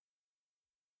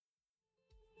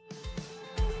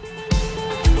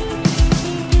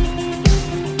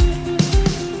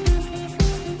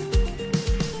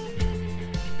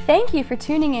Thank you for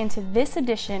tuning in to this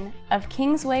edition of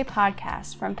Kingsway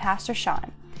Podcast from Pastor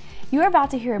Sean. You are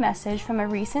about to hear a message from a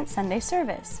recent Sunday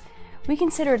service. We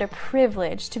consider it a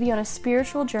privilege to be on a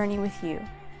spiritual journey with you.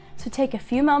 So take a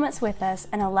few moments with us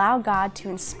and allow God to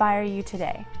inspire you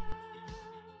today.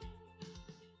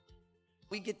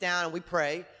 We get down and we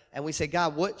pray and we say,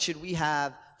 God, what should we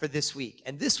have for this week?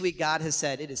 And this week, God has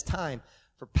said it is time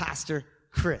for Pastor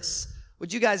Chris.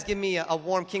 Would you guys give me a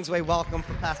warm Kingsway welcome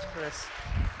for Pastor Chris?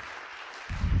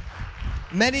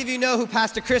 Many of you know who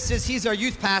Pastor Chris is. He's our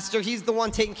youth pastor. He's the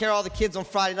one taking care of all the kids on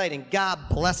Friday night, and God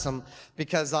bless him,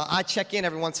 because I check in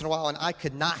every once in a while, and I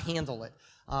could not handle it.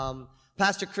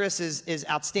 Pastor Chris is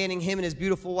outstanding. Him and his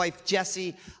beautiful wife,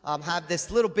 Jessie, have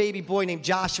this little baby boy named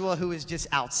Joshua who is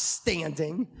just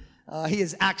outstanding. He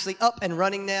is actually up and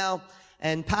running now,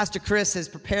 and Pastor Chris has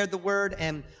prepared the word,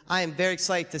 and I am very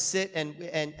excited to sit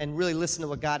and really listen to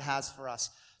what God has for us.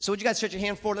 So would you guys stretch your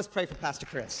hand forward? Let's pray for Pastor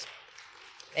Chris.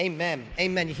 Amen.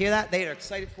 Amen. You hear that? They are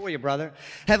excited for you, brother.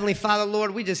 Heavenly Father,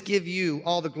 Lord, we just give you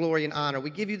all the glory and honor. We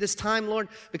give you this time, Lord,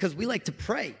 because we like to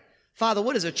pray. Father,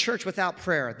 what is a church without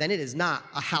prayer? Then it is not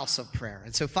a house of prayer.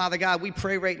 And so, Father God, we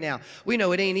pray right now. We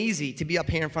know it ain't easy to be up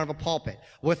here in front of a pulpit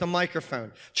with a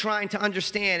microphone, trying to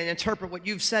understand and interpret what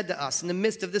you've said to us in the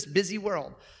midst of this busy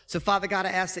world. So, Father God,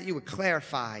 I ask that you would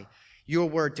clarify your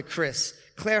word to Chris.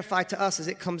 Clarify to us as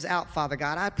it comes out, Father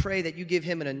God. I pray that you give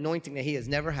him an anointing that he has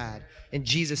never had. In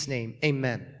Jesus' name,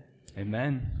 amen.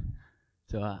 Amen.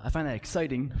 So I find that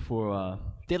exciting for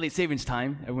daylight savings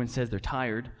time. Everyone says they're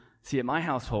tired. See, at my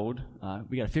household,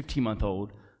 we got a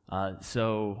 15-month-old,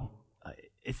 so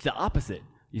it's the opposite.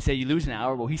 You say you lose an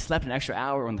hour. Well, he slept an extra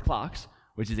hour on the clocks,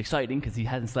 which is exciting because he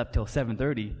hasn't slept till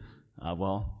 7:30,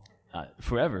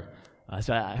 forever.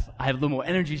 So I have a little more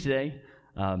energy today.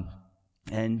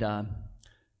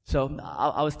 So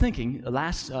I was thinking,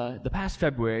 the past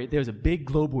February, there was a big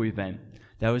global event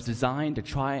that was designed to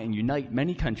try and unite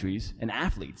many countries and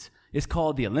athletes. It's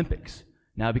called the Olympics.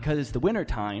 Now, because it's the winter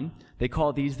time, they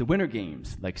call these the Winter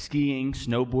Games, like skiing,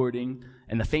 snowboarding,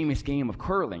 and the famous game of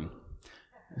curling.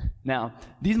 Now,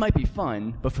 these might be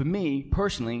fun, but for me,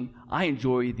 personally, I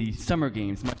enjoy the Summer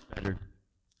Games much better.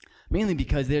 Mainly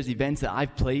because there's events that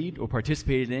I've played or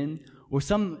participated in, or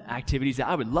some activities that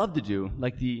I would love to do,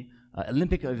 like the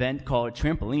Olympic event called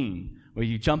trampoline, where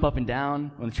you jump up and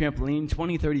down on the trampoline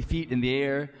 20, 30 feet in the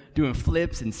air, doing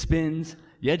flips and spins.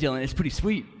 Yeah, Dylan, it's pretty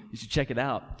sweet. You should check it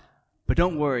out. But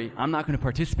don't worry, I'm not going to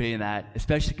participate in that,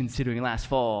 especially considering last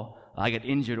fall I got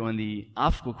injured on the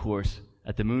obstacle course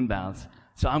at the moon bounce.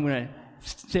 So I'm going to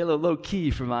stay a little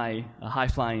low-key for my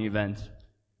high-flying events.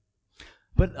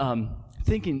 But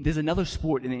thinking, there's another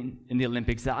sport in the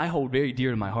Olympics that I hold very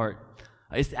dear to my heart.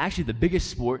 It's actually the biggest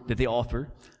sport that they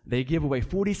offer. They give away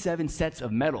 47 sets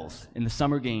of medals in the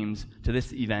Summer Games to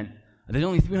this event. There's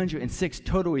only 306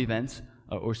 total events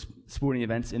or sporting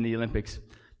events in the Olympics.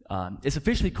 It's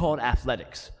officially called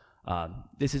athletics.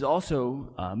 This is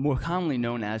also more commonly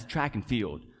known as track and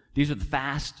field. These are the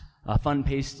fast,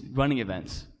 fun-paced running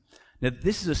events. Now,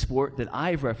 this is a sport that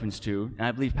I've referenced to, and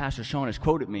I believe Pastor Sean has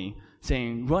quoted me,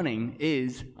 saying running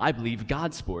is, I believe,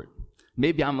 God's sport.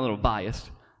 Maybe I'm a little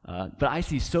biased, but I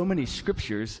see so many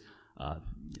scriptures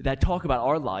that talk about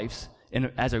our lives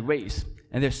as a race,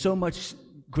 and there's so much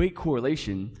great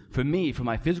correlation for me, for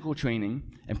my physical training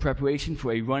and preparation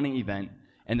for a running event,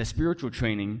 and the spiritual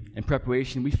training and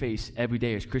preparation we face every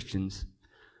day as Christians.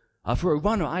 For a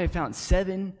runner, I have found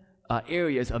 7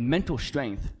 areas of mental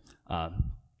strength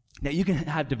that you can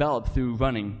have developed through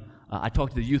running. I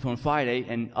talked to the youth on Friday,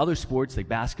 and other sports like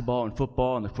basketball and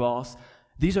football and lacrosse,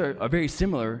 these are very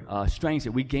similar strengths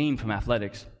that we gain from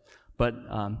athletics. But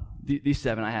these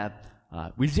 7 I have.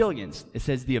 Resilience. It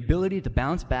says the ability to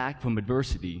bounce back from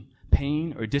adversity,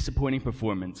 pain, or disappointing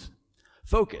performance.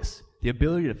 Focus. The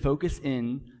ability to focus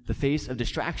in the face of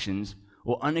distractions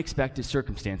or unexpected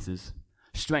circumstances.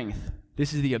 Strength.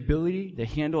 This is the ability to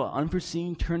handle an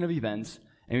unforeseen turn of events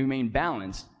and remain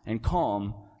balanced and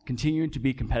calm, continuing to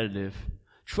be competitive.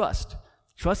 Trust.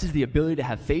 Trust is the ability to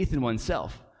have faith in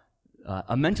oneself.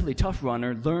 A mentally tough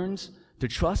runner learns to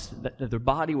trust that their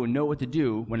body will know what to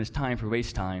do when it's time for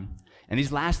race time. And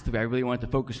these last 3 I really wanted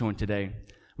to focus on today.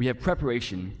 We have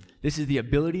preparation. This is the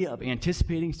ability of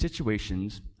anticipating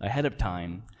situations ahead of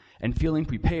time and feeling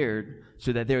prepared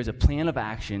so that there is a plan of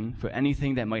action for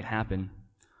anything that might happen.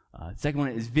 Second one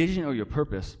is vision or your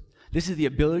purpose. This is the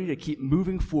ability to keep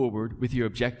moving forward with your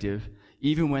objective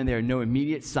even when there are no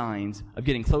immediate signs of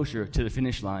getting closer to the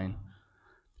finish line.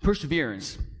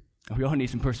 Perseverance. We all need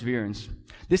some perseverance.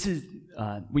 This is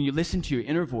when you listen to your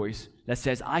inner voice that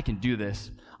says, I can do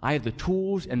this. I have the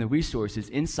tools and the resources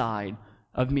inside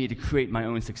of me to create my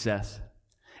own success.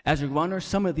 As a runner,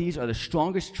 some of these are the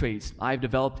strongest traits I've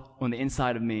developed on the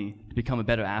inside of me to become a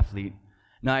better athlete.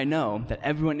 Now, I know that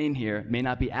everyone in here may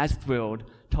not be as thrilled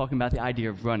talking about the idea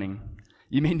of running.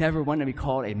 You may never want to be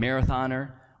called a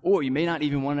marathoner, or you may not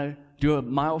even want to do a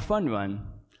mile fun run.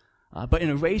 But in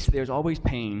a race, there's always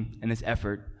pain in this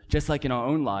effort, just like in our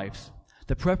own lives.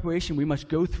 The preparation we must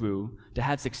go through to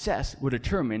have success will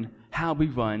determine how we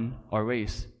run our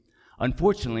race.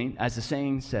 Unfortunately, as the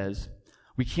saying says,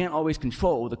 we can't always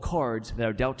control the cards that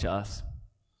are dealt to us.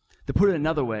 To put it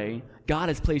another way, God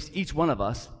has placed each one of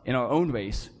us in our own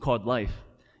race called life.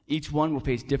 Each one will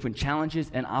face different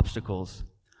challenges and obstacles.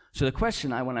 So the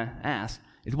question I want to ask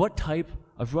is, what type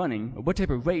of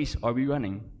race are we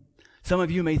running? Some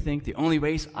of you may think the only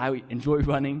race I enjoy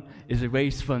running is a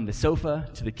race from the sofa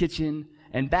to the kitchen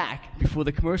and back before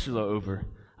the commercials are over.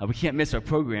 We can't miss our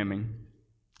programming.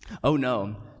 Oh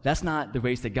no, that's not the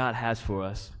race that God has for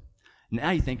us.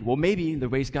 Now you think, well, maybe the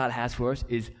race God has for us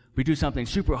is we do something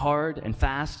super hard and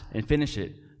fast and finish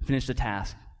the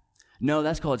task. No,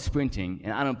 that's called sprinting,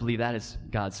 and I don't believe that is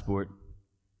God's sport.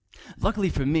 Luckily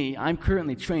for me, I'm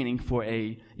currently training for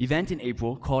an event in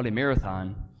April called a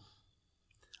marathon.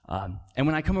 And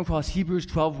when I come across Hebrews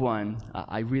 12:1,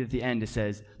 I read at the end, it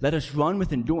says, "Let us run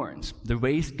with endurance the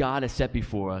race God has set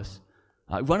before us."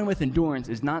 Running with endurance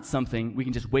is not something we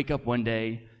can just wake up one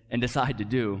day and decide to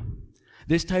do.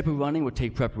 This type of running will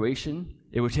take preparation,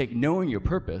 it will take knowing your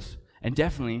purpose, and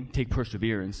definitely take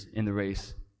perseverance in the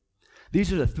race.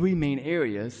 These are the three main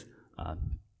areas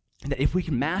that if we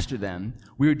can master them,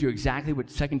 we would do exactly what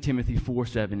 2 Timothy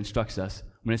 4:7 instructs us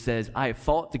when it says, "I have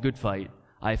fought the good fight,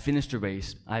 I have finished the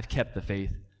race, I have kept the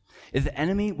faith." If the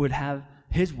enemy would have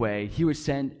his way, he would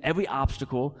send every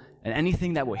obstacle and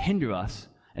anything that will hinder us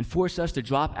and force us to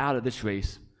drop out of this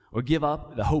race or give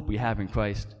up the hope we have in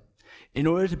Christ. In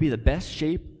order to be the best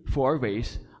shape for our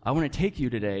race, I want to take you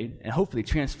today and hopefully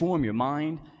transform your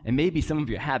mind and maybe some of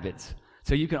your habits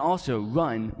so you can also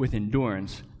run with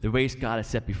endurance the race God has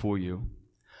set before you.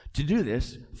 To do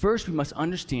this, first we must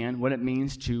understand what it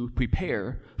means to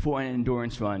prepare for an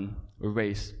endurance run or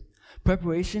race.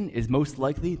 Preparation is most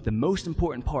likely the most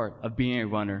important part of being a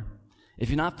runner. If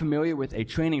you're not familiar with a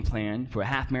training plan for a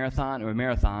half marathon or a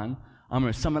marathon, I'm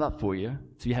going to sum it up for you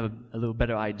so you have a little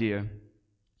better idea.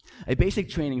 A basic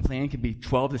training plan can be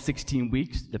 12 to 16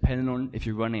 weeks, depending on if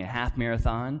you're running a half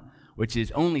marathon, which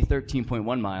is only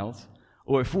 13.1 miles,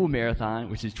 or a full marathon,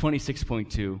 which is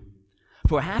 26.2.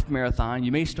 For a half marathon,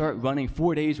 you may start running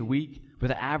 4 days a week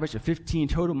with an average of 15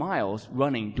 total miles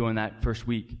running during that first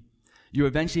week. You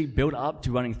eventually build up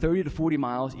to running 30 to 40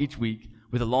 miles each week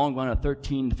with a long run of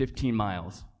 13 to 15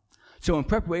 miles. So in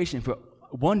preparation for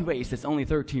one race that's only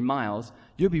 13 miles,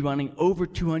 you'll be running over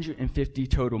 250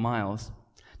 total miles.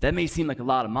 That may seem like a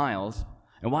lot of miles,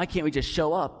 and why can't we just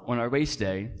show up on our race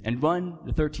day and run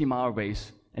the 13-mile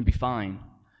race and be fine?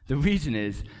 The reason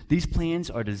is these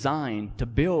plans are designed to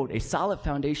build a solid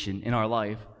foundation in our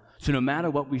life, so no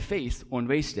matter what we face on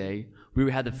race day, we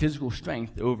will have the physical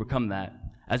strength to overcome that,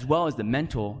 as well as the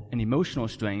mental and emotional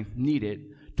strength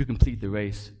needed to complete the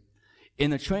race. In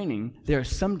the training, there are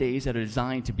some days that are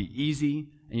designed to be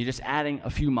easy, and you're just adding a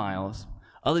few miles.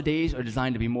 Other days are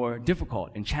designed to be more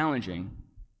difficult and challenging.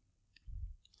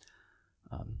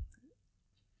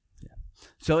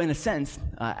 So in a sense,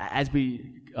 as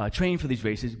we train for these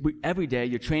races, every day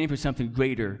you're training for something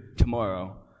greater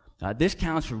tomorrow. This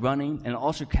counts for running, and it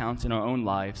also counts in our own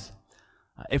lives.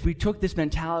 If we took this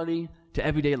mentality to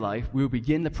everyday life, we would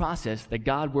begin the process that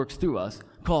God works through us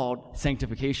called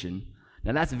sanctification.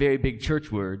 Now that's a very big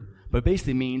church word, but it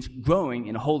basically means growing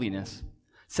in holiness.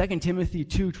 2 Timothy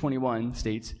 2:21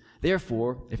 states,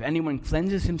 "Therefore, if anyone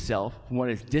cleanses himself from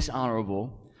what is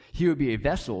dishonorable, he will be a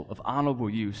vessel of honorable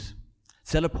use,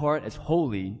 set apart as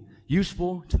holy,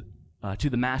 useful to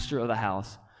the master of the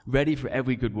house, ready for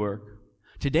every good work."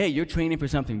 Today, you're training for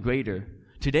something greater.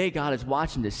 Today, God is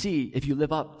watching to see if you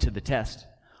live up to the test.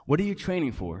 What are you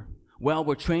training for? Well,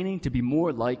 we're training to be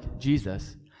more like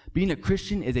Jesus. Being a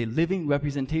Christian is a living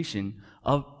representation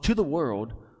to the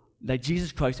world that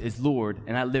Jesus Christ is Lord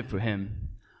and I live for him.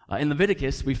 In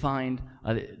Leviticus, we find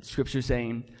the scripture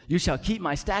saying, "You shall keep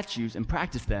my statutes and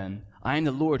practice them. I am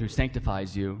the Lord who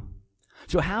sanctifies you."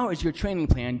 So how is your training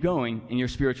plan going in your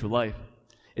spiritual life?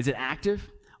 Is it active?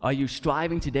 Are you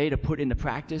striving today to put into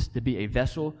practice to be a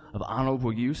vessel of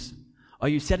honorable use? Are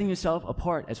you setting yourself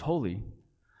apart as holy?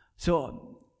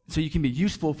 So you can be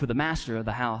useful for the master of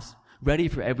the house, ready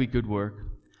for every good work.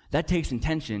 That takes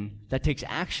intention, that takes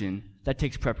action, that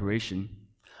takes preparation.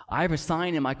 I have a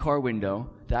sign in my car window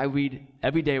that I read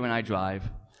every day when I drive.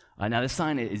 Now this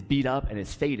sign is beat up and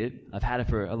it's faded. I've had it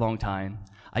for a long time.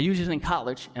 I used it in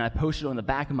college, and I posted it on the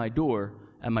back of my door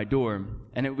at my dorm,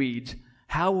 and it reads,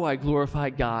 "How will I glorify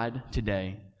God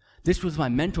today?" This was my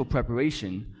mental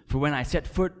preparation for when I set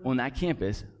foot on that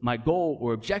campus. My goal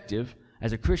or objective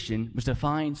as a Christian was to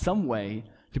find some way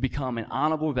to become an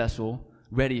honorable vessel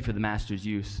ready for the Master's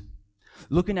use.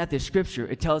 Looking at this scripture,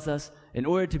 it tells us in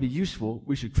order to be useful,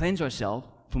 we should cleanse ourselves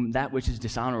from that which is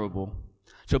dishonorable.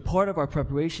 So part of our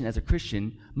preparation as a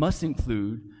Christian must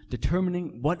include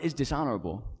determining what is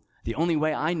dishonorable. The only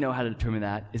way I know how to determine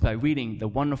that is by reading the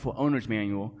wonderful owner's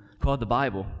manual called the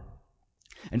Bible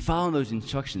and following those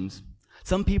instructions.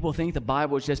 Some people think the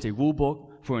Bible is just a rule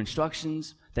book for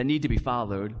instructions that need to be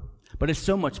followed, but it's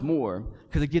so much more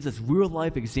because it gives us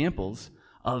real-life examples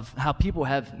of how people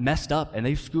have messed up and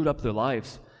they've screwed up their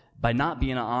lives by not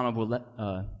being an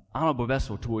honorable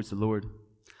vessel towards the Lord.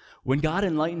 When God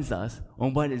enlightens us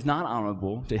on what is not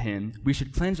honorable to Him, we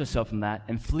should cleanse ourselves from that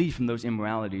and flee from those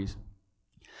immoralities.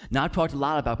 Now, I've talked a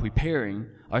lot about preparing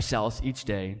ourselves each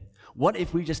day. What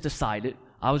if we just decided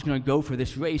I was going to go for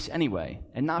this race anyway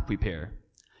and not prepare?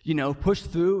 Push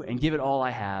through and give it all I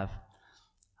have.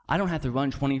 I don't have to run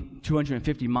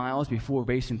 250 miles before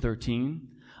race in 13.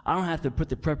 I don't have to put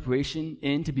the preparation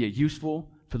in to be useful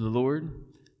for the Lord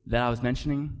that I was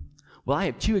mentioning. Well, I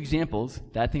have two examples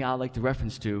that I think I'd like to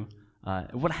reference to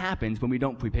what happens when we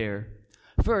don't prepare.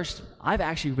 First, I've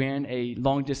actually ran a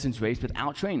long-distance race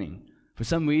without training. For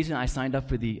some reason, I signed up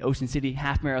for the Ocean City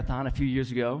Half Marathon a few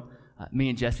years ago, me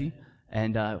and Jesse,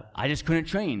 and I just couldn't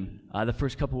train the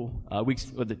first couple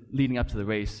weeks leading up to the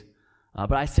race.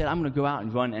 But I said, I'm going to go out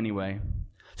and run anyway.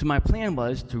 So my plan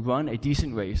was to run a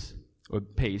decent race or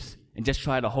pace and just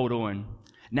try to hold on.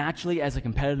 Naturally, as a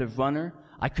competitive runner,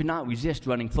 I could not resist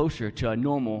running closer to a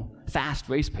normal, fast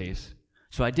race pace.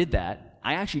 So I did that.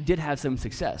 I actually did have some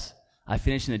success. I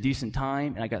finished in a decent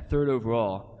time, and I got third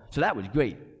overall. So that was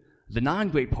great. The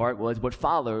non-great part was what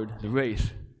followed the race.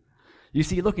 You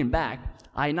see, looking back,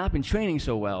 I had not been training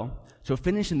so well, so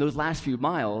finishing those last few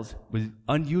miles was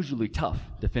unusually tough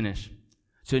to finish.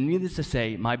 So needless to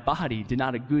say, my body did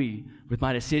not agree with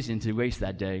my decision to race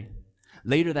that day.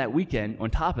 Later that weekend, on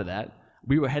top of that,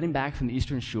 we were heading back from the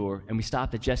Eastern Shore, and we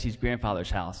stopped at Jesse's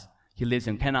grandfather's house. He lives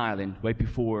in Penn Island, right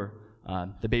before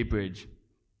the Bay Bridge.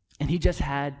 And he just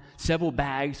had several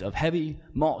bags of heavy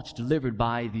mulch delivered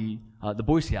by the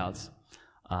Boy Scouts.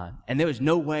 And there was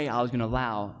no way I was going to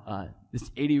allow this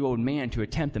 80-year-old man to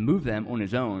attempt to move them on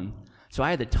his own. So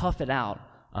I had to tough it out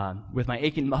with my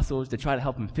aching muscles to try to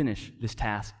help him finish this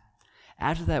task.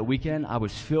 After that weekend, I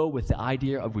was filled with the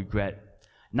idea of regret.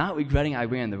 Not regretting I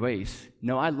ran the race.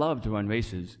 No, I love to run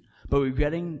races. But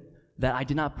regretting that I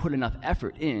did not put enough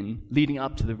effort in leading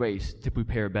up to the race to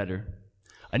prepare better.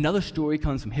 Another story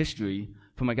comes from history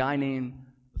from a guy named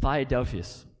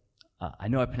Theodophilus. I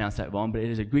know I pronounced that wrong, but it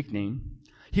is a Greek name.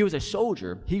 He was a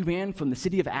soldier. He ran from the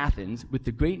city of Athens with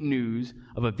the great news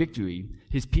of a victory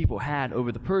his people had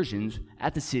over the Persians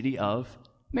at the city of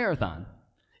Marathon.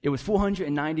 It was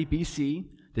 490 BC.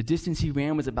 The distance he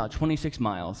ran was about 26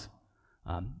 miles.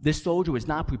 This soldier was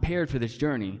not prepared for this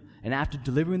journey, and after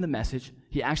delivering the message,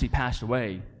 he actually passed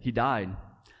away. He died.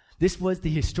 This was the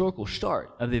historical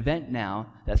start of the event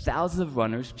now that thousands of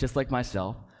runners, just like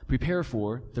myself, prepare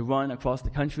for the run across the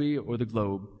country or the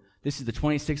globe. This is the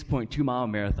 26.2-mile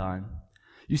marathon.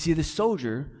 You see, this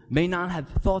soldier may not have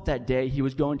thought that day he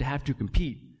was going to have to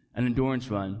compete an endurance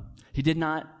run. He did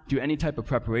not do any type of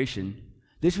preparation.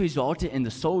 This resulted in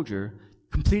the soldier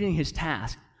completing his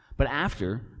task, but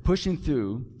after pushing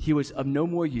through, he was of no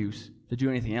more use to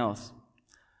do anything else.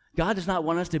 God does not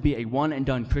want us to be a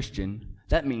one-and-done Christian.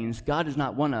 That means God does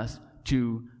not want us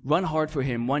to run hard for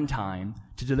Him one time,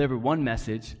 to deliver one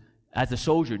message, as the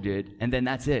soldier did, and then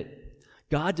that's it.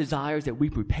 God desires that we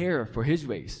prepare for His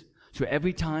race, so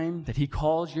every time that He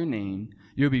calls your name,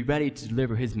 you'll be ready to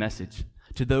deliver His message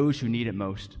to those who need it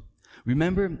most.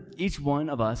 Remember, each one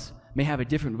of us may have a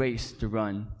different race to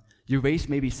run. Your race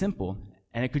may be simple,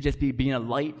 and it could just be being a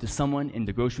light to someone in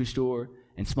the grocery store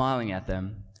and smiling at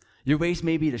them. Your race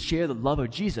may be to share the love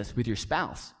of Jesus with your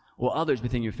spouse or others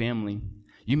within your family.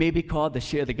 You may be called to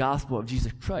share the gospel of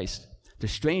Jesus Christ to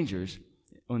strangers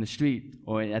on the street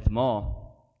or at the mall.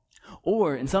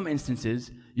 Or, in some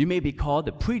instances, you may be called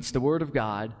to preach the Word of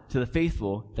God to the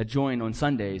faithful that join on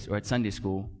Sundays or at Sunday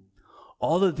school.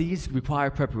 All of these require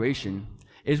preparation.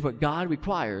 It is what God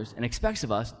requires and expects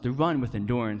of us to run with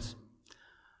endurance.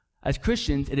 As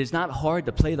Christians, it is not hard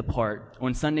to play the part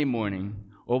on Sunday morning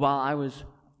or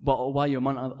while you're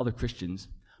among other Christians.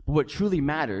 But what truly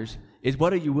matters is,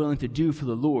 what are you willing to do for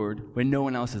the Lord when no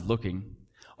one else is looking?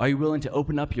 Are you willing to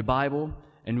open up your Bible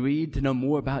and read to know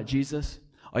more about Jesus?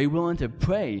 Are you willing to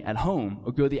pray at home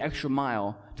or go the extra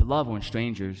mile to love on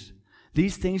strangers?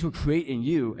 These things will create in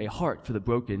you a heart for the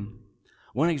broken.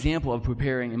 One example of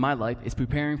preparing in my life is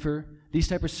preparing for these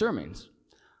type of sermons.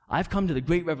 I've come to the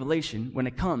great revelation when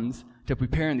it comes to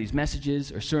preparing these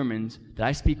messages or sermons that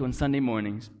I speak on Sunday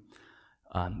mornings.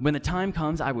 When the time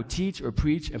comes, I will teach or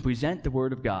preach and present the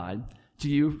Word of God to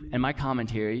you and my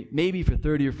commentary, maybe for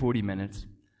 30 or 40 minutes.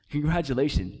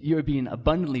 Congratulations, you are being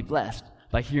abundantly blessed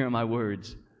by hearing my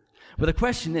words. But the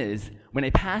question is, when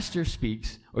a pastor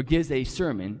speaks or gives a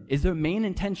sermon, is their main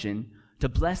intention to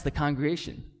bless the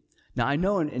congregation? Now, I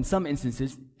know in some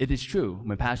instances it is true.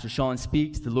 When Pastor Sean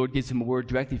speaks, the Lord gives him a word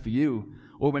directly for you.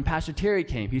 Or when Pastor Terry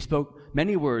came, he spoke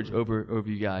many words over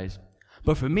you guys.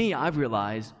 But for me, I've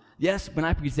realized, yes, when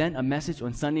I present a message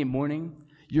on Sunday morning,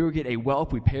 you'll get a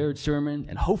well-prepared sermon,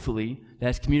 and hopefully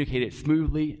that's communicated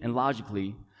smoothly and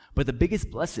logically. But the biggest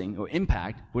blessing or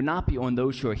impact will not be on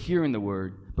those who are hearing the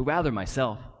word, but rather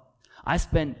myself. I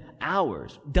spent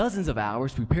hours, dozens of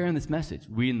hours, preparing this message,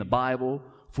 reading the Bible,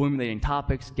 formulating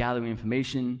topics, gathering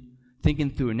information,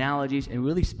 thinking through analogies, and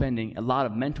really spending a lot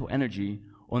of mental energy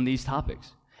on these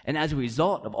topics. And as a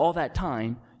result of all that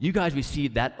time, you guys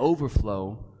received that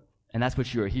overflow, and that's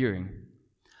what you are hearing.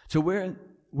 So where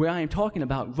I am talking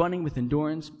about running with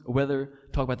endurance, or whether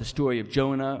talk about the story of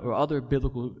Jonah or other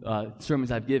biblical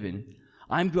sermons I've given,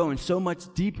 I'm growing so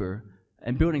much deeper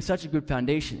and building such a good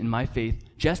foundation in my faith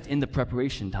just in the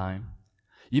preparation time.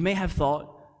 You may have heard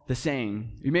the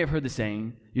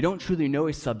saying, you don't truly know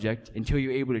a subject until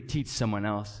you're able to teach someone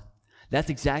else. That's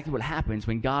exactly what happens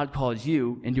when God calls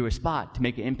you into a spot to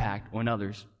make an impact on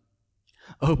others.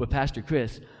 Oh, but Pastor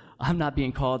Chris, I'm not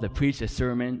being called to preach a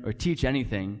sermon or teach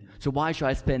anything, so why should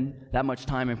I spend that much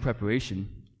time in preparation?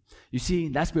 You see,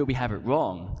 that's where we have it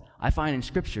wrong. I find in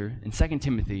Scripture, in 2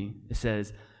 Timothy, it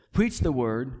says, preach the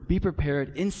word, be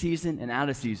prepared in season and out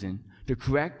of season, to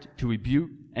correct, to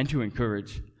rebuke, and to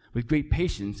encourage, with great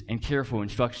patience and careful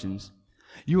instructions.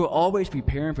 You are always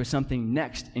preparing for something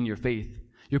next in your faith.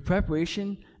 Your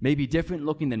preparation may be different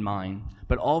looking than mine,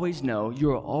 but always know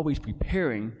you are always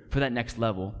preparing for that next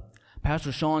level.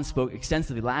 Pastor Sean spoke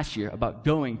extensively last year about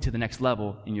going to the next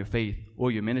level in your faith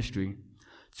or your ministry.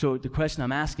 So the question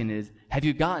I'm asking is, have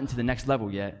you gotten to the next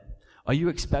level yet? Are you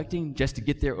expecting just to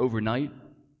get there overnight?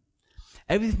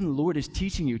 Everything the Lord is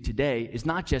teaching you today is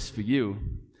not just for you.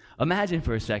 Imagine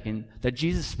for a second that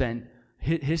Jesus spent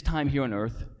his time here on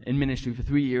earth in ministry for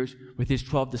 3 years with his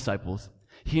 12 disciples.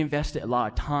 He invested a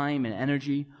lot of time and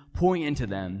energy pouring into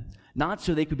them, not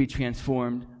so they could be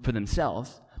transformed for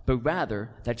themselves, but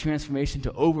rather that transformation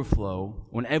to overflow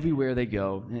on everywhere they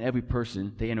go and every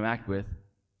person they interact with.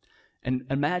 And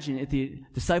imagine if the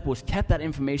disciples kept that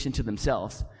information to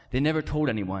themselves, they never told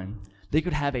anyone. They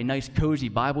could have a nice cozy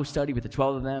Bible study with the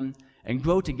 12 of them and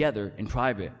grow together in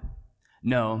private.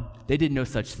 No, they did no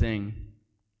such thing.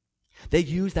 They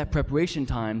used that preparation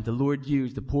time the Lord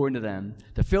used to pour into them,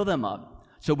 to fill them up,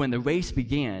 so when the race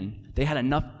began, they had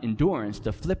enough endurance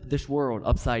to flip this world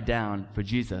upside down for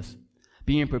Jesus.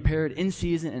 Being prepared in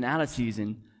season and out of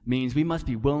season means we must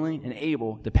be willing and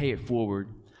able to pay it forward.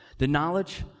 The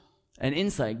knowledge and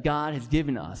insight God has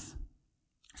given us.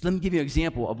 So let me give you an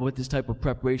example of what this type of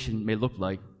preparation may look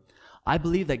like. I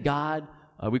believe that God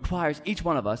requires each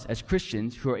one of us as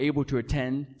Christians who are able to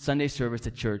attend Sunday service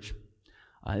at church.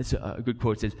 It's a good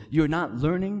quote. It says, "You are not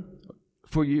learning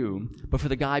for you, but for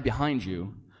the guy behind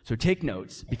you. So take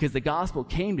notes, because the gospel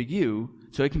came to you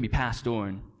so it can be passed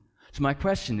on." So my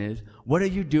question is, what are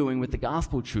you doing with the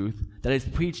gospel truth that is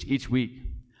preached each week?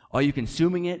 Are you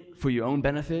consuming it for your own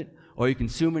benefit, or are you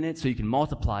consuming it so you can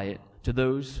multiply it to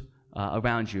those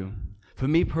around you? For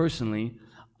me personally,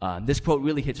 this quote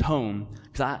really hits home,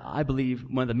 because I believe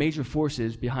one of the major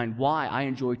forces behind why I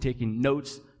enjoy taking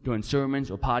notes during sermons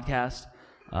or podcasts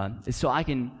is so I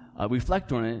can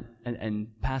reflect on it and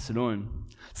pass it on.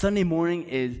 Sunday morning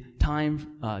is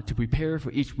time to prepare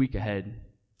for each week ahead.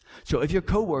 So if your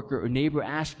coworker or neighbor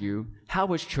asks you, "How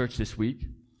was church this week?"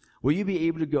 will you be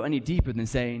able to go any deeper than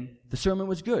saying, "The sermon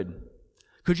was good"?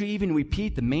 Could you even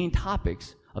repeat the main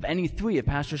topics of any 3 of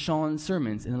Pastor Sean's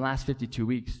sermons in the last 52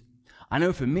 weeks? I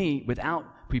know for me,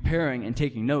 without preparing and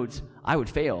taking notes, I would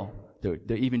fail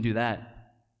to even do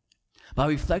that. By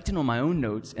reflecting on my own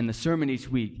notes and the sermon each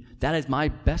week, that is my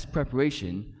best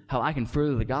preparation, how I can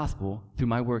further the gospel through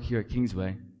my work here at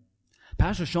Kingsway.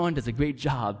 Pastor Sean does a great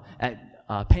job at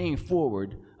paying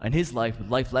forward in his life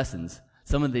with life lessons.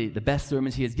 Some of the best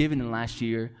sermons he has given in the last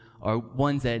year are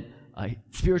ones that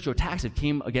spiritual attacks have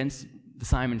came against the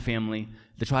Simon family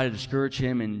to try to discourage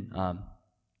him and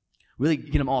really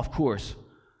get him off course.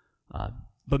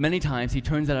 But many times he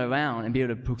turns that around and be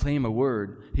able to proclaim a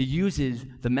word. He uses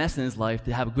the mess in his life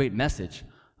to have a great message.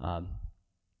 A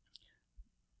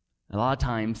lot of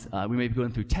times we may be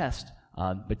going through tests,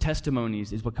 but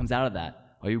testimonies is what comes out of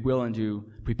that. Are you willing to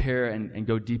prepare and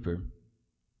go deeper?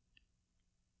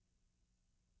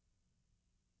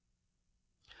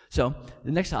 So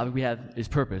the next topic we have is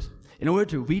purpose. In order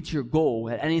to reach your goal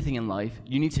at anything in life,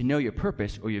 you need to know your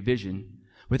purpose or your vision.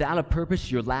 Without a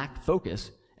purpose, you lack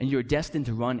focus, and you're destined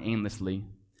to run aimlessly.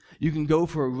 You can go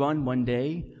for a run one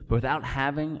day, but without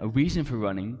having a reason for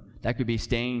running, that could be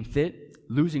staying fit,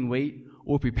 losing weight,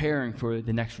 or preparing for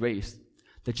the next race.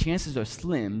 The chances are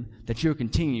slim that you'll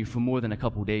continue for more than a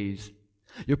couple days.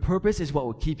 Your purpose is what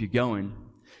will keep you going.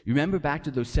 Remember back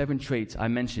to those 7 traits I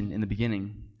mentioned in the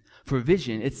beginning. For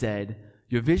vision, it said,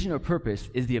 your vision or purpose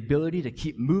is the ability to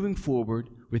keep moving forward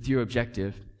with your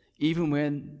objective, even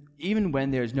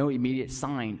when there's no immediate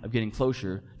sign of getting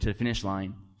closer to the finish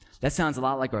line. That sounds a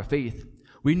lot like our faith.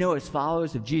 We know as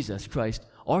followers of Jesus Christ,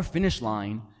 our finish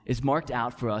line is marked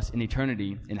out for us in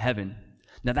eternity in heaven.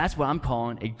 Now that's what I'm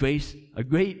calling a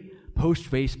great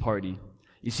post-race party.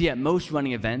 You see, at most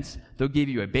running events, they'll give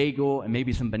you a bagel and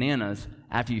maybe some bananas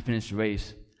after you finish the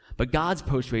race. But God's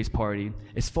post-race party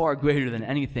is far greater than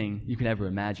anything you could ever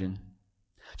imagine.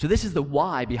 So this is the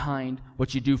why behind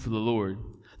what you do for the Lord.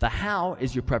 The how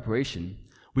is your preparation.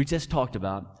 We just talked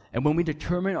about. And when we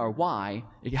determine our why,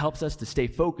 it helps us to stay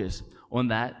focused on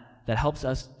that helps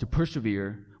us to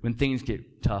persevere when things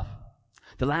get tough.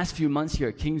 The last few months here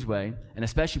at Kingsway, and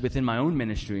especially within my own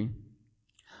ministry,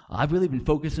 I've really been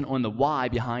focusing on the why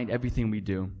behind everything we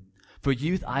do. For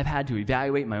youth, I've had to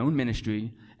evaluate my own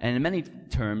ministry, and in many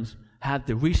terms, have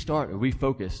to restart or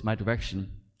refocus my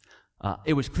direction.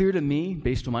 It was clear to me,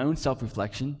 based on my own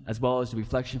self-reflection, as well as the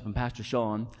reflection from Pastor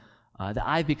Sean, that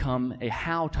I've become a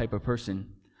how type of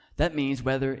person. That means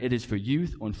whether it is for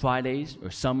youth on Fridays, or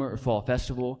summer or fall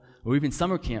festival, or even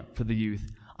summer camp for the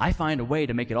youth, I find a way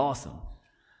to make it awesome.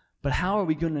 But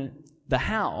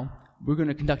we're going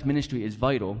to conduct ministry is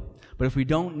vital, but if we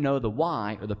don't know the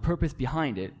why or the purpose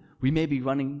behind it, we may be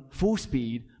running full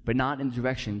speed, but not in the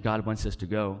direction God wants us to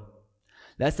go.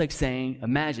 That's like saying,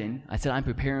 imagine, I said I'm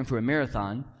preparing for a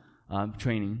marathon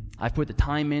training. I've put the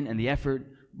time in and the effort,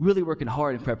 really working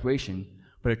hard in preparation,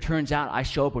 but it turns out I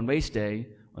show up on race day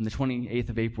on the 28th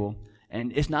of April,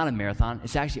 and it's not a marathon,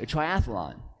 it's actually a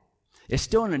triathlon. It's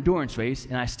still an endurance race,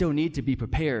 and I still need to be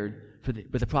prepared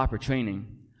with the proper training.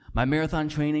 My marathon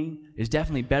training is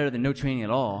definitely better than no training at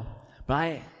all, but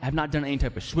I have not done any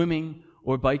type of swimming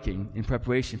or biking in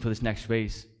preparation for this next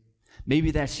race.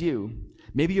 Maybe that's you.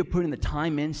 Maybe you're putting the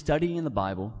time in studying the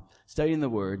Bible, studying the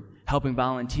Word, helping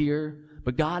volunteer,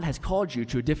 but God has called you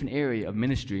to a different area of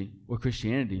ministry or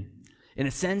Christianity. In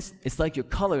a sense, it's like you're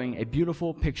coloring a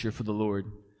beautiful picture for the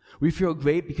Lord. We feel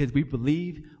great because we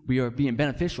believe we are being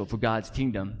beneficial for God's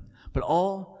kingdom, but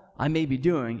all I may be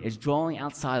doing is drawing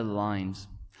outside of the lines.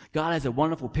 God has a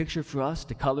wonderful picture for us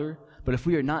to color, but if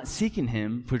we are not seeking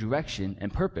Him for direction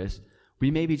and purpose,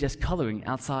 we may be just coloring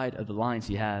outside of the lines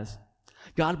He has.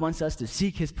 God wants us to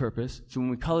seek His purpose, so when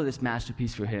we color this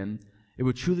masterpiece for Him, it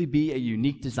will truly be a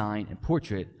unique design and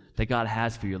portrait that God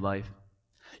has for your life.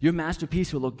 Your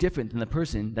masterpiece will look different than the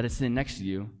person that is sitting next to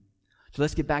you. So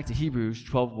let's get back to Hebrews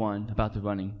 12:1 about the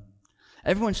running.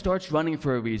 Everyone starts running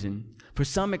for a reason. For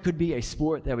some, it could be a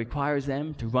sport that requires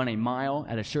them to run a mile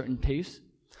at a certain pace.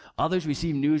 Others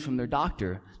receive news from their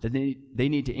doctor that they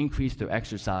need to increase their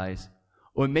exercise.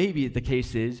 Or maybe the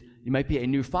case is you might be a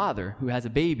new father who has a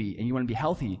baby and you want to be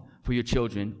healthy for your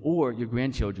children or your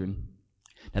grandchildren.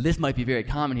 Now, this might be very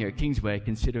common here at Kingsway,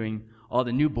 considering all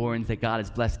the newborns that God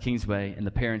has blessed Kingsway and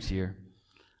the parents here.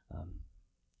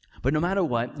 But no matter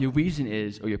what your reason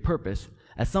is or your purpose,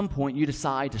 at some point you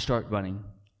decide to start running.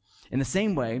 In the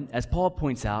same way, as Paul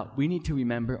points out, we need to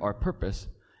remember our purpose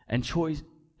and choose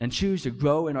to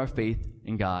grow in our faith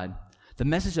in God. The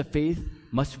message of faith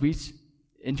must reach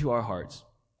into our hearts.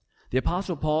 The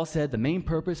Apostle Paul said the main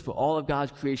purpose for all of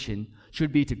God's creation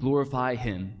should be to glorify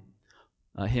Him,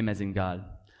 Him as in God.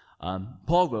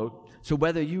 Paul wrote, so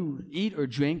whether you eat or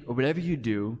drink or whatever you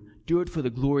do it for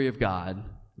the glory of God.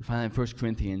 We find that in 1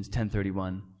 Corinthians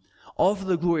 10:31. All for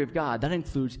the glory of God, that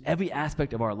includes every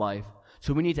aspect of our life.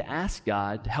 So we need to ask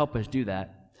God to help us do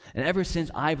that. And ever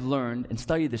since I've learned and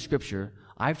studied the Scripture,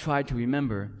 I've tried to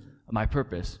remember my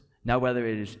purpose. Now, whether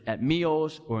it is at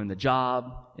meals or in the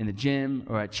job, in the gym,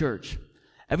 or at church,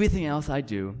 everything else I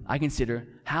do, I consider,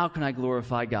 how can I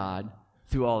glorify God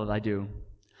through all that I do?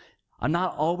 I'm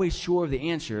not always sure of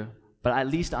the answer, but at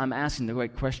least I'm asking the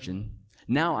right question.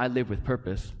 Now I live with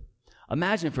purpose.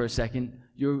 Imagine for a second,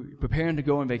 you're preparing to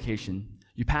go on vacation.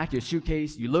 You pack your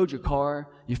suitcase, you load your car,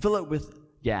 you fill it with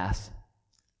gas.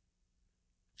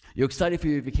 You're excited for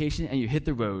your vacation and you hit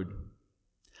the road.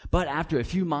 But after a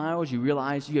few miles, you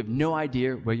realize you have no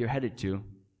idea where you're headed to.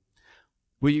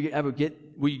 Will you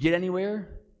get anywhere?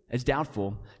 It's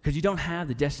doubtful, because you don't have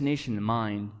the destination in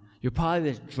mind. You'll probably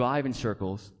just drive in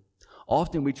circles.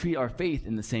 Often we treat our faith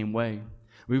in the same way.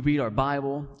 We read our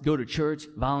Bible, go to church,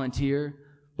 volunteer,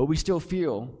 but we still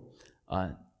feel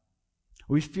as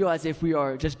if we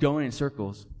are just going in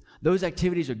circles. Those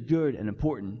activities are good and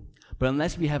important, but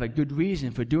unless we have a good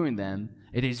reason for doing them,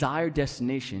 a desired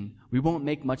destination, we won't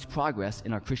make much progress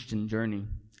in our Christian journey.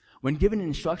 When given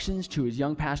instructions to his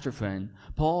young pastor friend,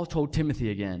 Paul told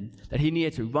Timothy again that he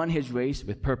needed to run his race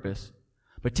with purpose.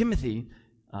 But you,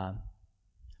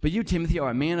 Timothy,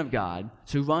 are a man of God,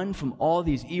 so run from all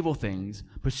these evil things,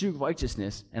 pursue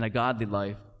righteousness and a godly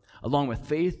life, along with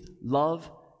faith,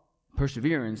 love,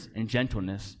 perseverance, and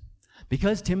gentleness.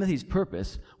 Because Timothy's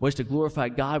purpose was to glorify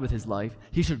God with his life,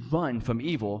 he should run from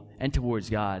evil and towards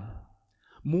God.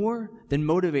 More than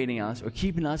motivating us or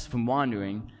keeping us from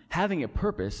wandering, having a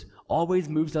purpose always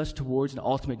moves us towards an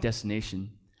ultimate destination.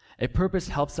 A purpose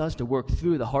helps us to work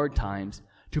through the hard times,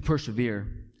 to persevere.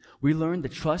 We learn to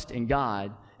trust in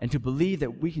God and to believe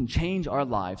that we can change our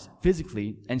lives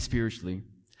physically and spiritually.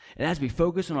 And as we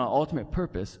focus on our ultimate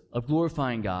purpose of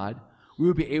glorifying God, we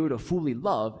will be able to fully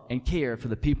love and care for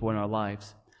the people in our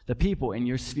lives, the people in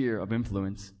your sphere of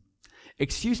influence.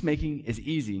 Excuse making is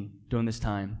easy during this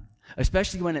time,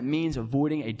 especially when it means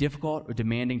avoiding a difficult or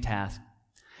demanding task.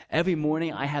 Every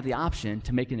morning I have the option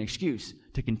to make an excuse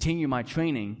to continue my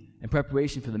training in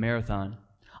preparation for the marathon.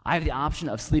 I have the option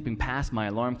of sleeping past my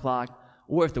alarm clock,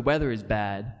 or if the weather is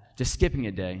bad, just skipping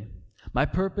a day. My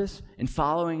purpose in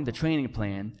following the training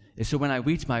plan is so when I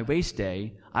reach my race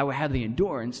day, I will have the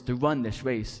endurance to run this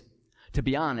race. To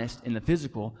be honest, in the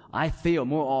physical, I fail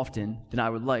more often than I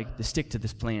would like to stick to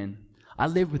this plan. I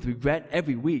live with regret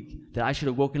every week that I should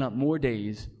have woken up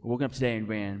today and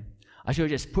ran. I should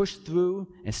have just pushed through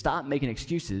and stopped making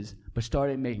excuses, but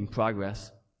started making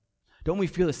progress. Don't we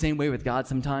feel the same way with God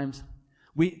sometimes?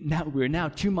 We're now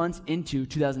 2 months into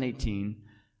 2018.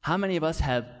 How many of us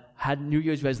have had New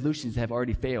Year's resolutions that have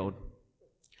already failed?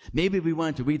 Maybe we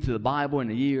wanted to read through the Bible in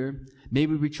a year.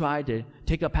 Maybe we tried to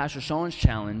take up Pastor Sean's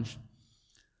challenge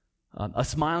of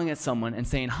smiling at someone and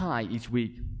saying hi each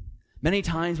week. Many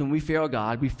times when we fail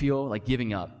God, we feel like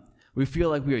giving up. We feel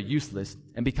like we are useless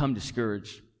and become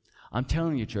discouraged. I'm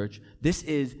telling you, church, this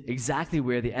is exactly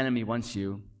where the enemy wants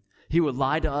you. He will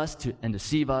lie to us and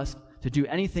deceive us, to do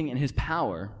anything in his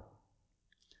power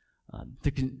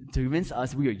to convince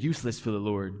us we are useless for the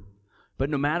Lord. But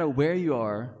no matter where you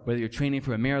are, whether you're training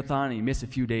for a marathon and you miss a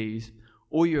few days,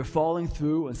 or you're falling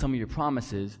through on some of your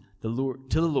promises to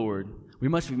the Lord, we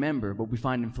must remember what we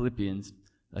find in Philippians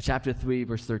chapter 3,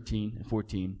 verse 13 and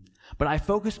 14. But I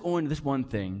focus on this one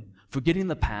thing, forgetting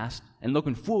the past and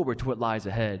looking forward to what lies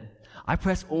ahead. I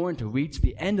press on to reach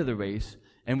the end of the race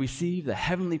and receive the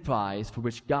heavenly prize for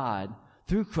which God,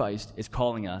 through Christ, is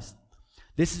calling us.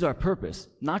 This is our purpose,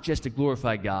 not just to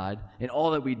glorify God in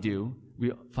all that we do,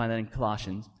 we find that in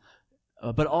Colossians,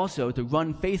 but also to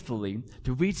run faithfully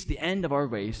to reach the end of our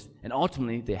race and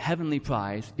ultimately the heavenly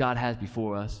prize God has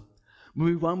before us. When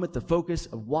we run with the focus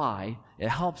of why, it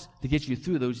helps to get you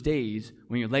through those days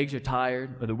when your legs are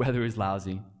tired or the weather is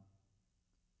lousy.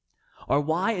 Our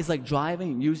why is like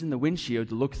driving and using the windshield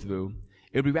to look through.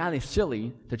 It would be rather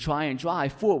silly to try and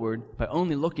drive forward by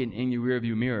only looking in your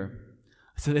rearview mirror.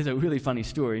 So there's a really funny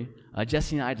story.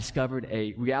 Jesse and I discovered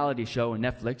a reality show on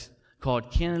Netflix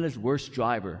called Canada's Worst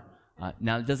Driver.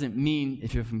 Now, it doesn't mean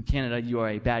if you're from Canada you are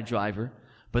a bad driver,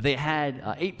 but they had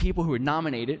 8 people who were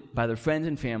nominated by their friends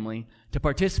and family to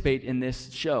participate in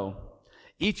this show.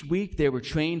 Each week, they were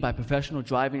trained by professional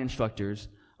driving instructors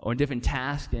on different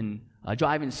tasks and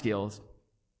driving skills.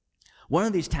 One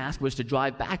of these tasks was to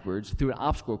drive backwards through an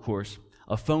obstacle course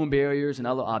of foam barriers and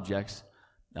other objects,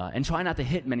 and try not to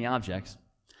hit many objects.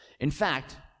 In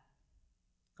fact,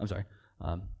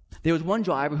 there was one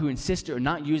driver who insisted on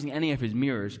not using any of his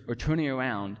mirrors or turning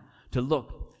around to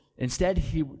look. Instead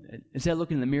of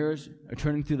looking in the mirrors or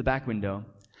turning through the back window,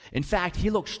 in fact, he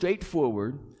looked straight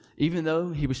forward, even though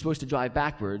he was supposed to drive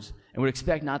backwards and would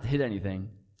expect not to hit anything.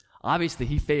 Obviously,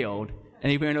 he failed,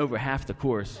 and he ran over half the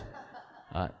course.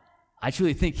 I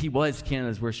truly think he was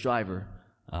Canada's worst driver.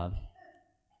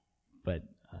 But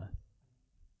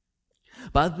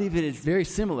I believe it is very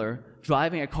similar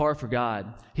driving a car for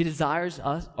God. He desires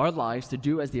our lives to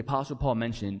do as the Apostle Paul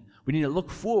mentioned. We need to look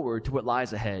forward to what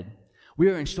lies ahead. We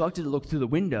are instructed to look through the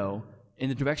window in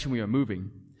the direction we are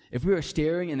moving. If we are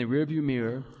staring in the rearview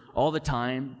mirror all the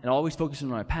time and always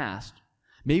focusing on our past,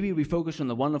 Maybe we focus on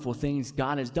the wonderful things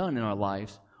God has done in our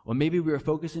lives, or maybe we are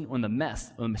focusing on the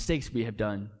mess or the mistakes we have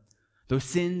done. Those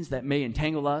sins that may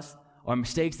entangle us are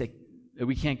mistakes that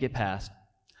we can't get past.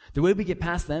 The way we get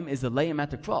past them is to lay them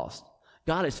at the cross.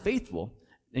 God is faithful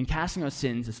in casting our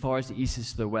sins as far as the east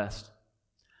is to the west.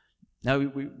 Now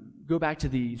we go back to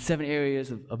the 7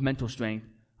 areas of mental strength.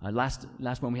 Last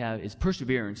one we have is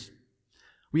perseverance.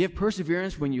 We have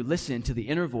perseverance when you listen to the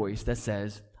inner voice that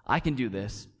says, I can do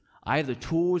this. I have the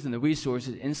tools and the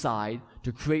resources inside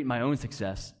to create my own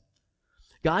success.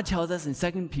 God tells us in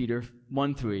 2 Peter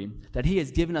 1:3 that he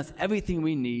has given us everything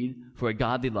we need for a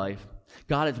godly life.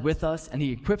 God is with us, and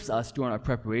he equips us during our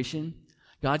preparation.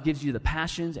 God gives you the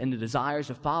passions and the desires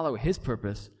to follow his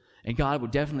purpose, and God will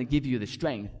definitely give you the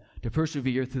strength to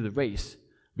persevere through the race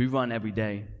we run every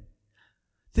day.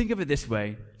 Think of it this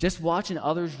way. Just watching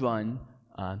others run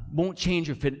won't change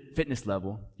your fitness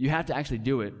level. You have to actually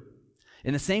do it.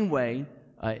 In the same way,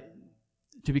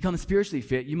 to become spiritually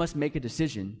fit, you must make a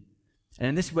decision. And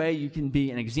in this way, you can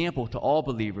be an example to all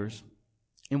believers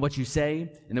in what you say,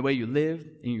 in the way you live,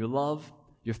 in your love,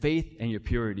 your faith, and your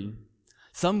purity.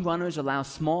 Some runners allow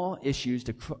small issues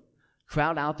to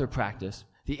crowd out their practice,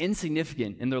 the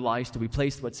insignificant in their lives to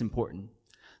replace what's important.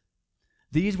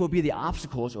 These will be the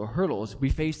obstacles or hurdles we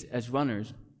face as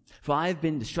runners. For I have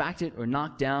been distracted or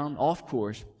knocked down off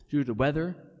course due to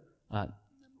weather,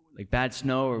 like bad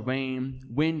snow or rain,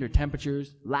 wind or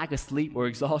temperatures, lack of sleep or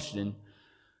exhaustion.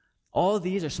 All of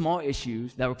these are small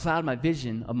issues that will cloud my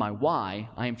vision of my why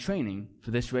I am training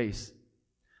for this race.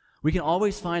 We can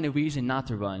always find a reason not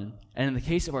to run, and in the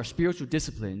case of our spiritual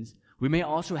disciplines, we may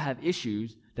also have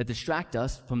issues that distract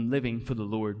us from living for the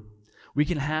Lord. We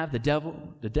can have the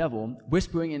devil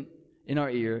whispering in our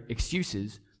ear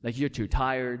excuses like you're too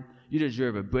tired, you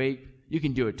deserve a break, you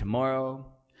can do it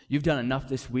tomorrow, you've done enough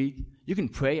this week, you can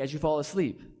pray as you fall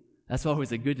asleep. That's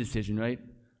always a good decision, right?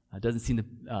 It doesn't seem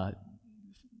to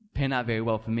pan out very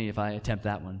well for me if I attempt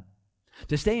that one.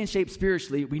 To stay in shape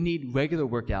spiritually, we need regular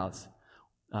workouts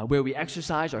where we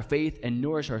exercise our faith and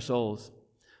nourish our souls.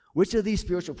 Which of these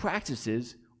spiritual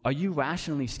practices are you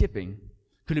rationally skipping?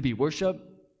 Could it be worship?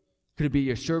 Could it be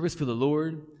your service for the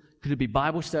Lord? Could it be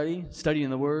Bible study, studying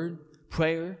the Word,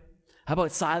 prayer? How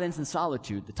about silence and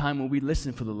solitude, the time when we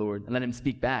listen for the Lord and let him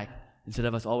speak back instead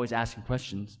of us always asking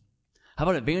questions? How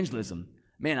about evangelism?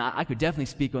 Man, I could definitely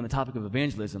speak on the topic of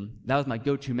evangelism. That was my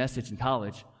go-to message in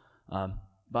college. But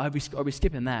are we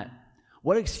skipping that?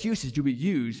 What excuses do we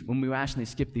use when we rationally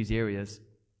skip these areas?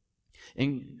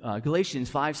 In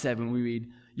Galatians 5:7, we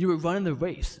read, "You are running the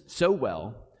race so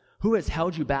well. Who has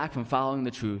held you back from following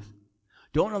the truth?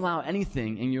 Don't allow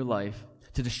anything in your life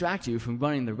to distract you from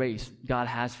running the race God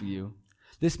has for you."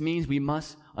 This means we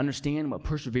must understand what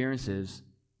perseverance is.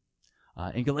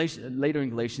 Later in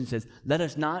Galatians says, "Let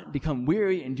us not become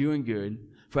weary in doing good,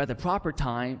 for at the proper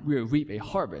time we will reap a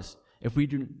harvest if we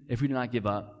do not give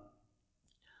up."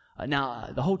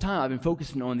 The whole time I've been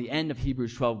focusing on the end of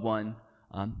Hebrews 12:1,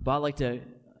 but I'd like to,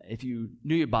 if you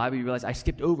knew your Bible, you realize I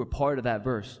skipped over part of that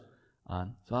verse.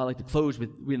 So I'd like to close with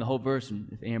reading the whole verse, and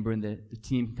if Amber and the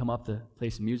team can come up to play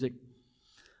some music.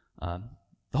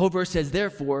 The whole verse says,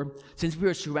 "Therefore, since we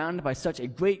are surrounded by such a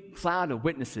great cloud of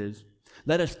witnesses,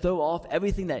 let us throw off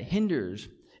everything that hinders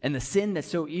and the sin that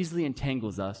so easily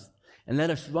entangles us, and let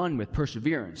us run with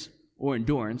perseverance," or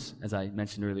endurance, as I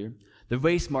mentioned earlier, "the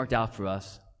race marked out for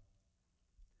us."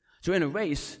 So in a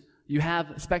race, you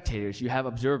have spectators, you have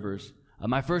observers.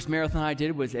 My first marathon I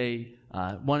did was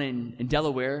one in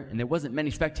Delaware, and there wasn't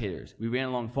many spectators. We ran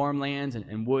along farmlands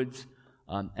and woods,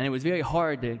 and it was very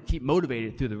hard to keep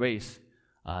motivated through the race.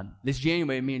 This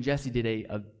January, me and Jesse did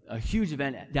a huge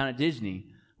event down at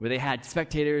Disney where they had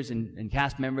spectators and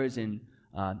cast members, and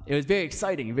it was very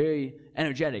exciting and very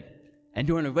energetic. And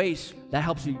during a race, that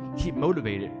helps you keep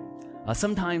motivated.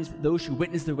 Sometimes those who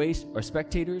witness the race are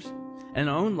spectators, and in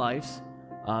our own lives,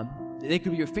 they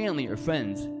could be your family or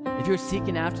friends. If you're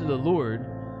seeking after the Lord,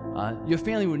 your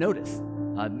family will notice.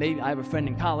 Maybe I have a friend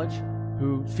in college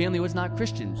whose family was not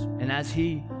Christians, and as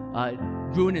he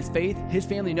grew in his faith, his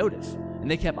family noticed, and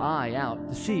they kept eye out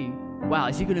to see, wow,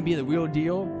 is he going to be the real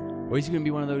deal, or is he going to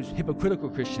be one of those hypocritical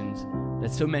Christians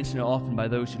that's so mentioned often by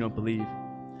those who don't believe?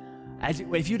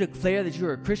 If you declare that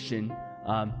you're a Christian,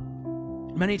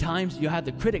 many times you have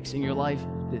the critics in your life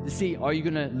to see, are you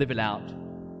going to live it out?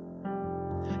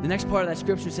 The next part of that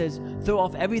scripture says, "Throw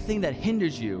off everything that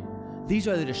hinders you." These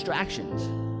are the distractions.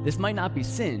 This might not be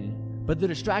sin, but they're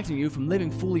distracting you from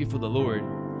living fully for the Lord.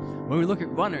 When we look at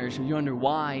runners, you wonder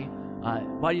why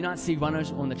do you not see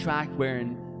runners on the track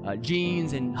wearing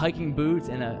jeans and hiking boots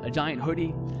and a giant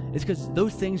hoodie? It's because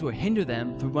those things will hinder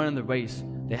them from running the race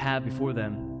they have before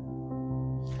them.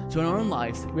 So in our own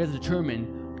lives, we have to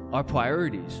determine our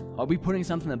priorities. Are we putting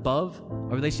something above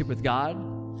our relationship with God?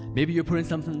 Maybe you're putting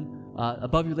something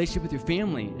above your relationship with your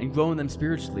family and growing them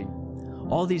spiritually.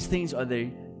 All these things are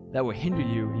that will hinder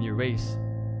you in your race.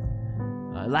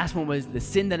 Last one was the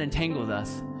sin that entangles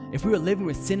us. If we are living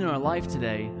with sin in our life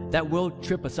today, that will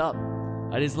trip us up.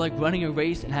 It is like running a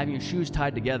race and having your shoes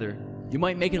tied together. You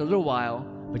might make it a little while,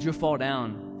 but you'll fall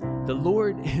down. The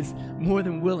Lord is more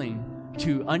than willing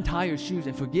to untie your shoes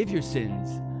and forgive your sins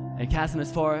and cast them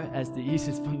as far as the east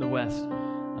is from the west.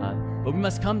 But we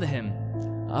must come to Him.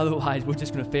 Otherwise, we're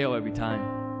just going to fail every time.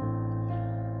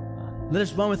 Let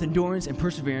us run with endurance and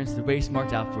perseverance the race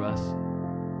marked out for us.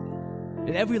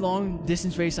 In every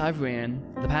long-distance race I've ran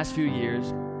the past few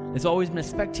years, there's always been a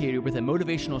spectator with a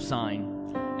motivational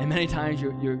sign. And many times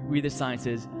you read this sign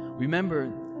says,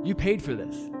 remember, you paid for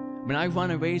this. When I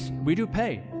run a race, we do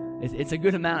pay. It's a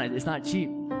good amount. It's not cheap.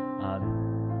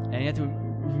 And you have to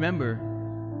remember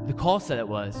the cost that it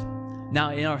was.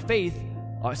 Now, in our faith,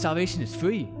 our salvation is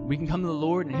free. We can come to the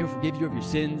Lord and He'll forgive you of your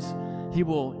sins. He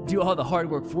will do all the hard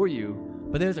work for you.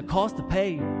 But there's a cost to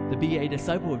pay to be a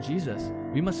disciple of Jesus.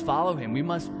 We must follow Him. We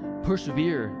must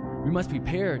persevere. We must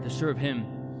prepare to serve Him.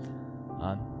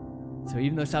 So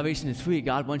even though salvation is free,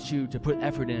 God wants you to put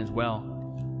effort in as well.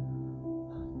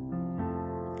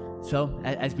 So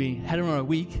as we head on our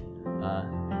week,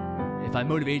 if I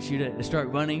motivate you to start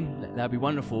running, that would be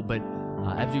wonderful. But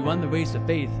as we run the race of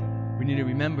faith, we need to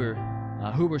remember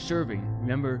who we're serving.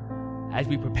 Remember, as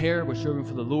we prepare, we're serving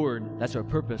for the Lord. That's our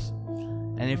purpose.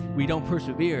 And if we don't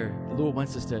persevere, the Lord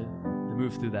wants us to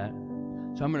move through that.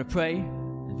 So I'm going to pray,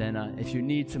 and then if you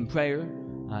need some prayer,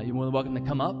 you're more than welcome to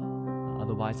come up.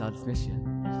 Otherwise, I'll dismiss you.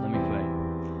 So let me pray.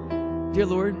 Dear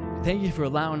Lord, thank you for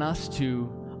allowing us to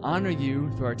honor you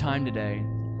through our time today.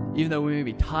 Even though we may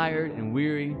be tired and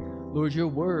weary, Lord, your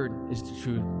word is the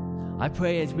truth. I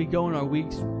pray as we go in our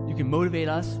weeks, you can motivate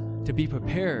us to be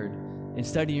prepared in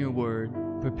studying your word,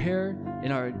 prepared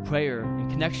in our prayer and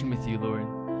connection with you, Lord.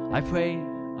 I pray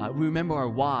we remember our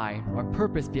why, our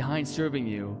purpose behind serving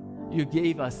you. You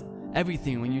gave us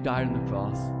everything when you died on the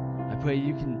cross. I pray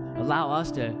you can allow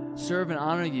us to serve and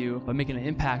honor you by making an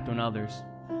impact on others.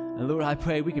 And Lord, I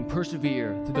pray we can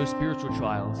persevere through those spiritual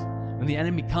trials. When the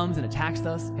enemy comes and attacks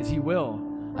us, as he will,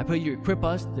 I pray you equip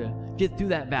us to get through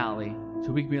that valley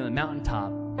so we can be on the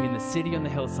mountaintop, be in the city on the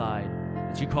hillside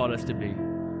that you called us to be.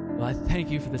 Well, I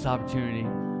thank you for this opportunity.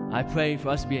 I pray for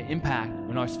us to be an impact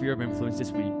on our sphere of influence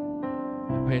this week.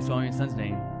 I pray it's all in your Son's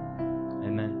name.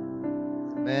 Amen.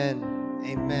 Amen.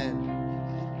 Amen.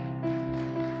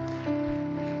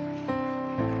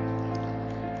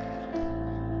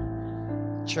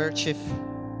 Church, if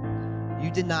you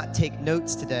did not take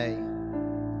notes today,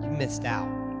 you missed out.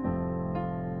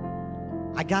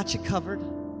 I got you covered.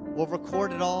 We'll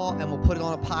record it all and we'll put it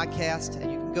on a podcast,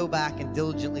 and you can go back and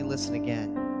diligently listen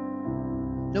again.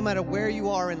 No matter where you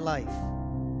are in life,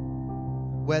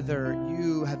 whether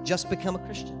you have just become a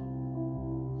Christian,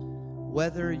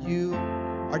 whether you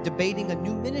are debating a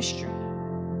new ministry,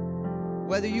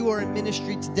 whether you are in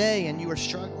ministry today and you are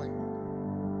struggling,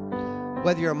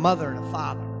 whether you're a mother and a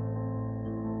father,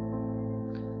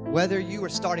 whether you are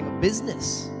starting a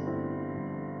business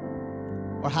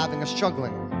or having a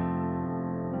struggling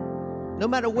one, no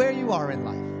matter where you are in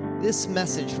life, this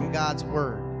message from God's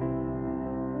Word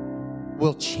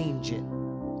will change it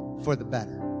for the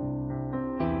better.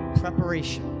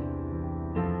 Preparation.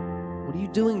 What are you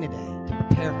doing today to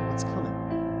prepare for what's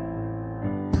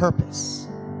coming? Purpose.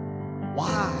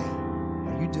 Why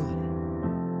are you doing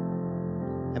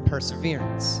it? And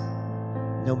perseverance,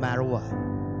 no matter what.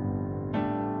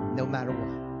 No matter what.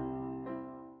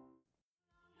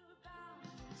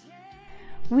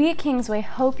 We at Kingsway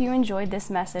hope you enjoyed this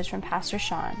message from Pastor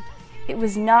Sean. It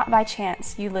was not by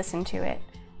chance you listened to it.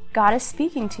 God is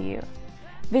speaking to you.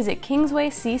 Visit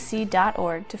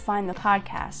kingswaycc.org to find the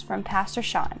podcast from Pastor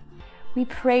Sean. We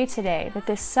pray today that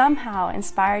this somehow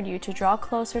inspired you to draw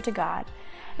closer to God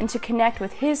and to connect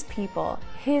with His people,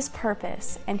 His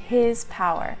purpose, and His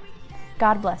power.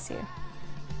 God bless you.